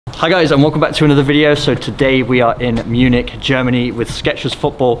Hi guys, and welcome back to another video. So today we are in Munich, Germany with Skechers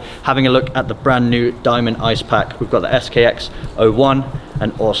Football, having a look at the brand new Diamond Ice Pack. We've got the SKX 01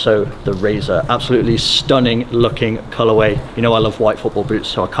 and also the Razor. Absolutely stunning looking colorway. You know I love white football boots,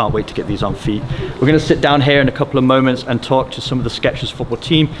 so I can't wait to get these on feet. We're going to sit down here in a couple of moments and talk to some of the Skechers Football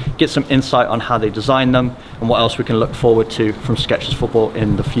team, get some insight on how they design them and what else we can look forward to from Skechers Football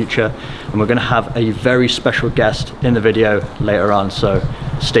in the future. And we're going to have a very special guest in the video later on, so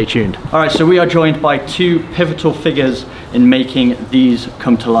stay tuned. All right, so we are joined by two pivotal figures in making these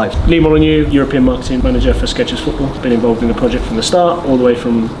come to life. Lee Molyneux, European Marketing Manager for Skechers Football. Been involved in the project from the start, all the way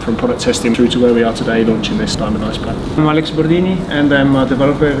from product testing through to where we are today, launching this Diamond Ice Pack. I'm Alex Bordini and I'm a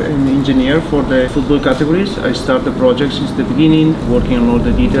developer and engineer for the football categories. I started the project since the beginning, working on all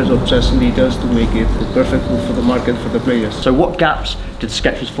the details, obsessing details to make it perfect for the market, for the players. So what gaps did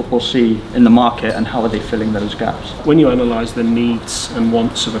Skechers Football see in the market and how are they filling those gaps? When you analyse the needs and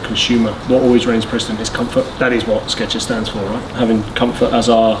wants of a consumer, what always reigns precedent is comfort. That is what Skechers stands for, right? Having comfort as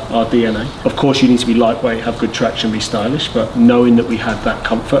our DNA. Of course you need to be lightweight, have good traction, be stylish, but knowing that we had that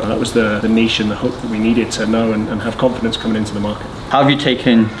comfort, that was the niche and the hook that we needed to know and have confidence coming into the market. How have you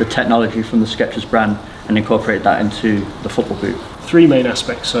taken the technology from the Skechers brand and incorporated that into the football boot? Three main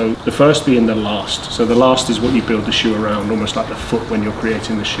aspects. So the first being the last. So the last is what you build the shoe around, almost like the foot when you're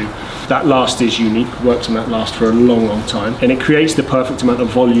creating the shoe. That last is unique, worked on that last for a long time, and it creates the perfect amount of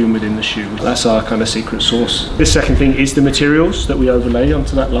volume within the shoe. That's our kind of secret sauce. The second thing is the materials that we overlay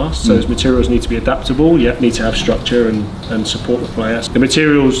onto that last. So those materials need to be adaptable, yet need to have structure and support the players. The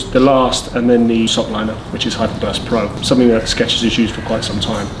materials, the last, and then the sock liner, which is Hyperburst Pro, something that Skechers has used for quite some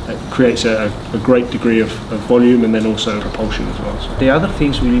time. It creates a great degree of volume and then also propulsion as well. The other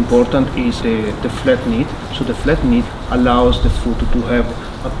thing really important is the flat knit. So the flat knit allows the foot to have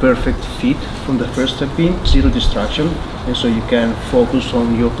a perfect fit from the first step in, zero distraction, and so you can focus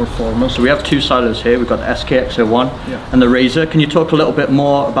on your performance. So we have two silos here. We've got the SKX 01 and the Razor. Can you talk a little bit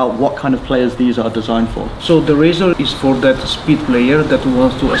more about what kind of players these are designed for? So the Razor is for that speed player that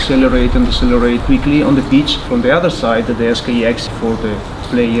wants to accelerate and decelerate quickly on the pitch. From the other side, the SKX for the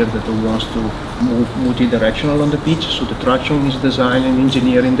player that wants to move multi-directional on the pitch. So the traction is designed and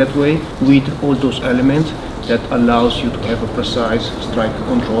engineered in that way with all those elements that allows you to have a precise strike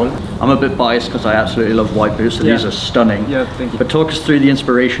control. I'm a bit biased because I absolutely love white boots, so these are stunning. Yeah, thank you. But talk us through the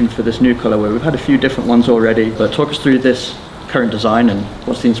inspiration for this new colorway. We've had a few different ones already, but talk us through this current design and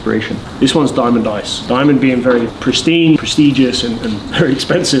what's the inspiration? This one's Diamond Ice. Diamond being very pristine, prestigious and very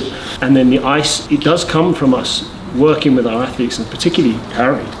expensive. And then the ice, it does come from us working with our athletes, and particularly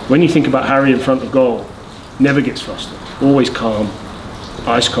Harry. When you think about Harry in front of goal, never gets flustered, always calm,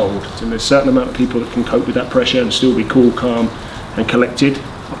 ice cold. And there's a certain amount of people that can cope with that pressure and still be cool, calm and collected,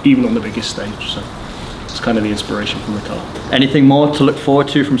 even on the biggest stage. So it's kind of the inspiration from the car. Anything more to look forward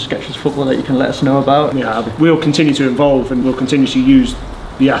to from Skechers Football that you can let us know about? Yeah, we'll continue to evolve and we'll continue to use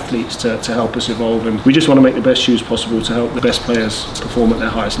the athletes to help us evolve, and we just want to make the best shoes possible to help the best players perform at their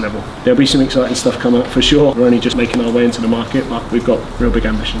highest level. There'll be some exciting stuff coming up for sure. We're only just making our way into the market, but we've got real big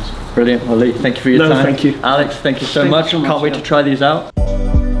ambitions. Brilliant. Well, Lee, thank you for your time. Thank you. Alex, thank you so much. Can't wait to try these out.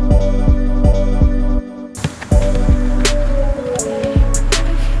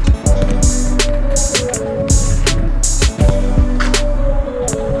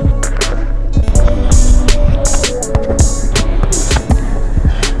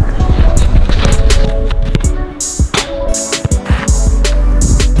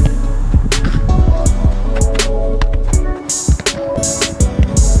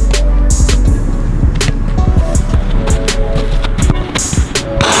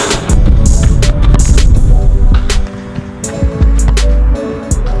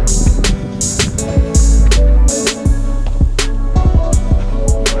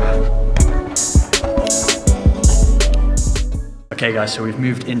 Okay guys, so we've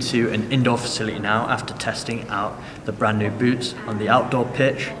moved into an indoor facility now after testing out the brand new boots on the outdoor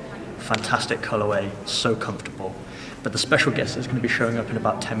pitch. Fantastic colorway, so comfortable. But the special guest is going to be showing up in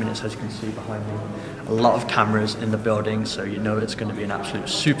about 10 minutes, as you can see behind me. A lot of cameras in the building, so you know it's going to be an absolute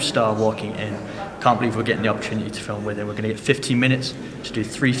superstar walking in. Can't believe we're getting the opportunity to film with him. We're going to get 15 minutes to do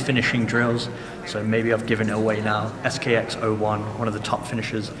 3 finishing drills. So maybe I've given it away now. SKX 01, one of the top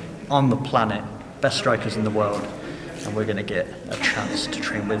finishers on the planet, best strikers in the world. And we're going to get a chance to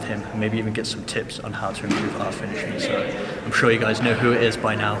train with him and maybe even get some tips on how to improve our finishing. So I'm sure you guys know who it is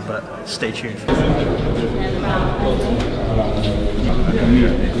by now, but stay tuned.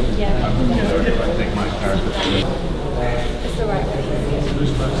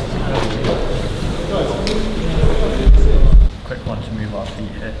 Quick one to move our feet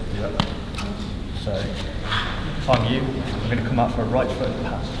here. So if I'm you, I'm going to come out for a right foot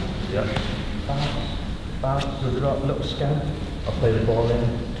pass. Yeah. Bounce, good drop, little scan. I'll play the ball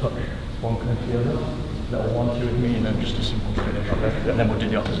in, touch one midfielder, little 1-2 with me, and then just a simple finish. Okay. And then we'll do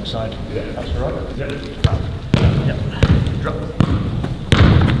the opposite side. Yeah. That's all right? Yeah. Bounce. Yep. Drop.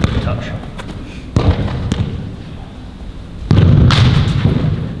 Touch.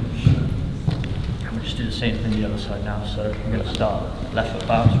 And we just do the same thing the other side now. So I'm going to start left foot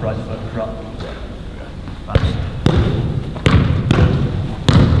bounce, right foot drop. Bounce.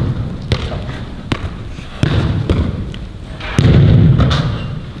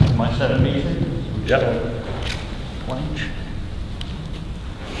 My 7 meter. Yep. 1 inch.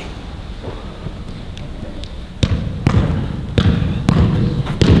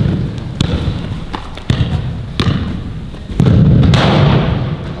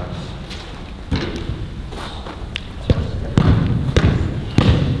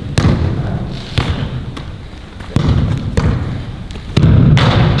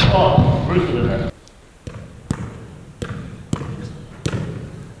 Oh, brutal in there.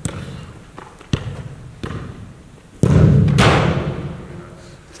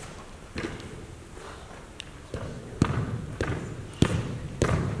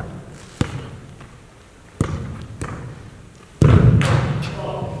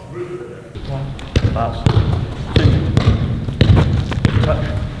 Bounce. 2. Touch.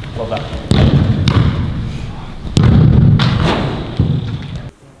 Well done.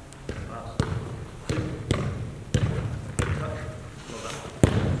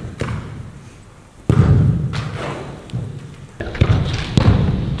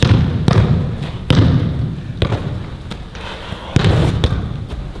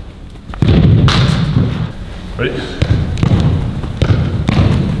 Ready?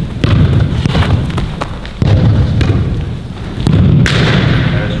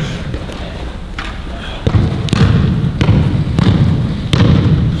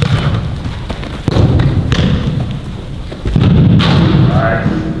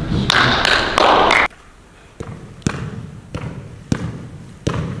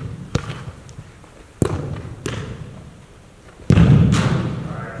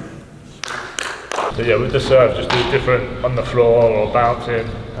 So yeah, with the serve, just do different on the floor or bouncing,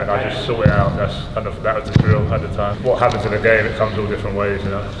 and I just sort it out. That was the drill at the time. What happens in a game, it comes all different ways, you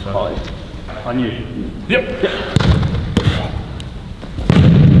know. So. On you. Yep.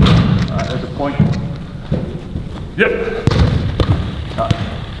 Alright, there's a point. Yep. Touch.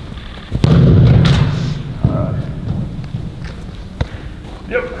 Alright.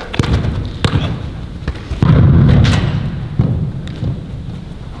 Yep.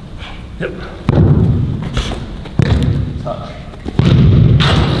 Yep. Touch.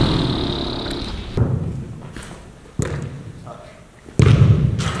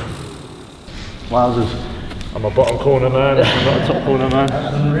 Wowzers. I'm a bottom corner man, I'm not a top corner man.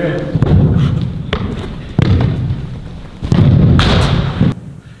 That's unreal.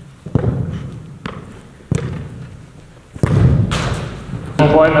 One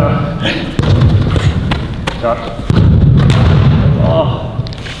pointer. Touch. Oh.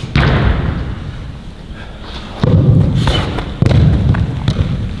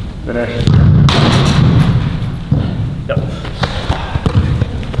 Finish. Yep.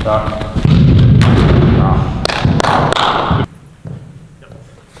 Touch.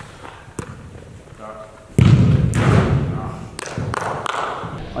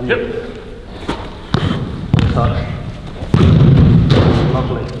 On Yep. you. Touch.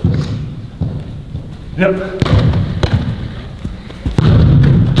 Lovely. Yep.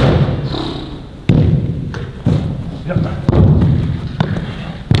 Yep.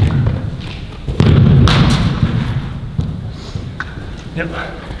 Yep.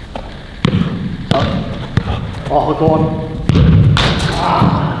 Oh, go on.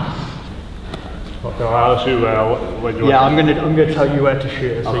 Okay, I'll shoot where do you Yeah, want? I'm gonna tell you where to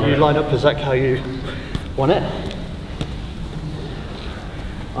shoot it. So Okay. you line up exactly how you want it.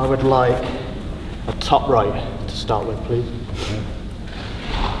 I would like a top right to start with, please.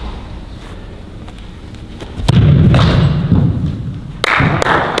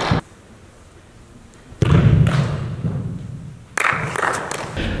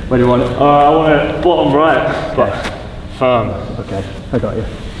 Where do you want it? I want it bottom right, but firm. Okay, I got you.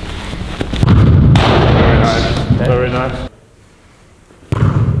 Very nice. Okay. Very nice.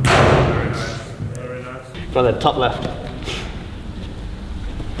 Very nice. Go then, top left.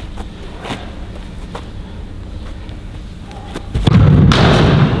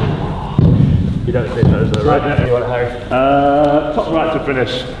 You don't fit those though, right? Yeah. You want it, Harry? Top right to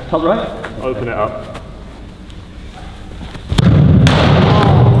finish. Top right? Open it up.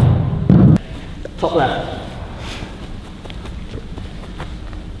 Top left.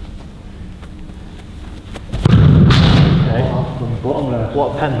 bottom left.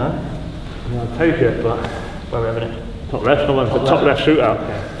 What a pen, man. Yeah, I'll take it, but Where are we having it? top left. I went for top left shootout.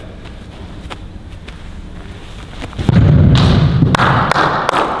 Okay.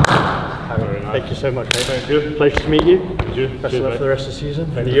 Very nice. Thank you so much, mate. Thank you. Pleasure to meet you. Thank you. Best of luck for the rest of the season,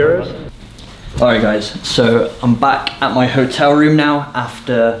 for Thank the you very Euros. much. Alright guys, so I'm back at my hotel room now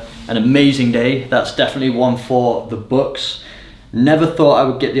after an amazing day. That's definitely one for the books. Never thought I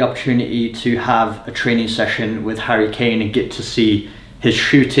would get the opportunity to have a training session with Harry Kane and get to see his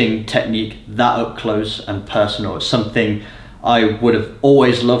shooting technique that up close and personal. It's something I would have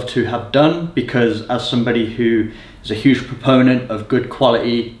always loved to have done, because as somebody who is a huge proponent of good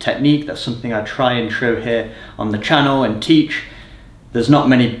quality technique, that's something I try and show here on the channel and teach. There's not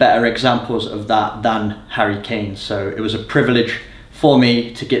many better examples of that than Harry Kane. So it was a privilege for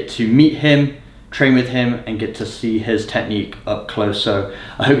me to get to meet him, train with him, and get to see his technique up close. So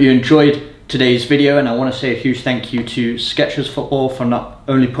I hope you enjoyed today's video, and I want to say a huge thank you to Skechers Football for not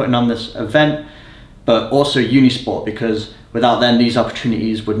only putting on this event, but also Unisport, because without them these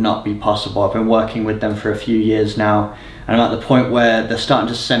opportunities would not be possible. I've been working with them for a few years now, and I'm at the point where they're starting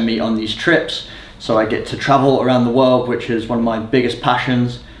to send me on these trips. So I get to travel around the world, which is one of my biggest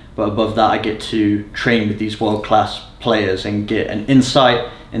passions. But above that, I get to train with these world-class players and get an insight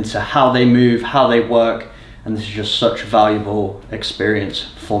into how they move, how they work. And this is just such a valuable experience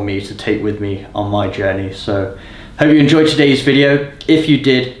for me to take with me on my journey. So hope you enjoyed today's video. If you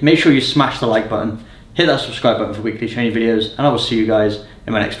did, make sure you smash the like button, hit that subscribe button for weekly training videos, and I will see you guys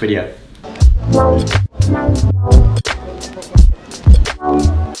in my next video.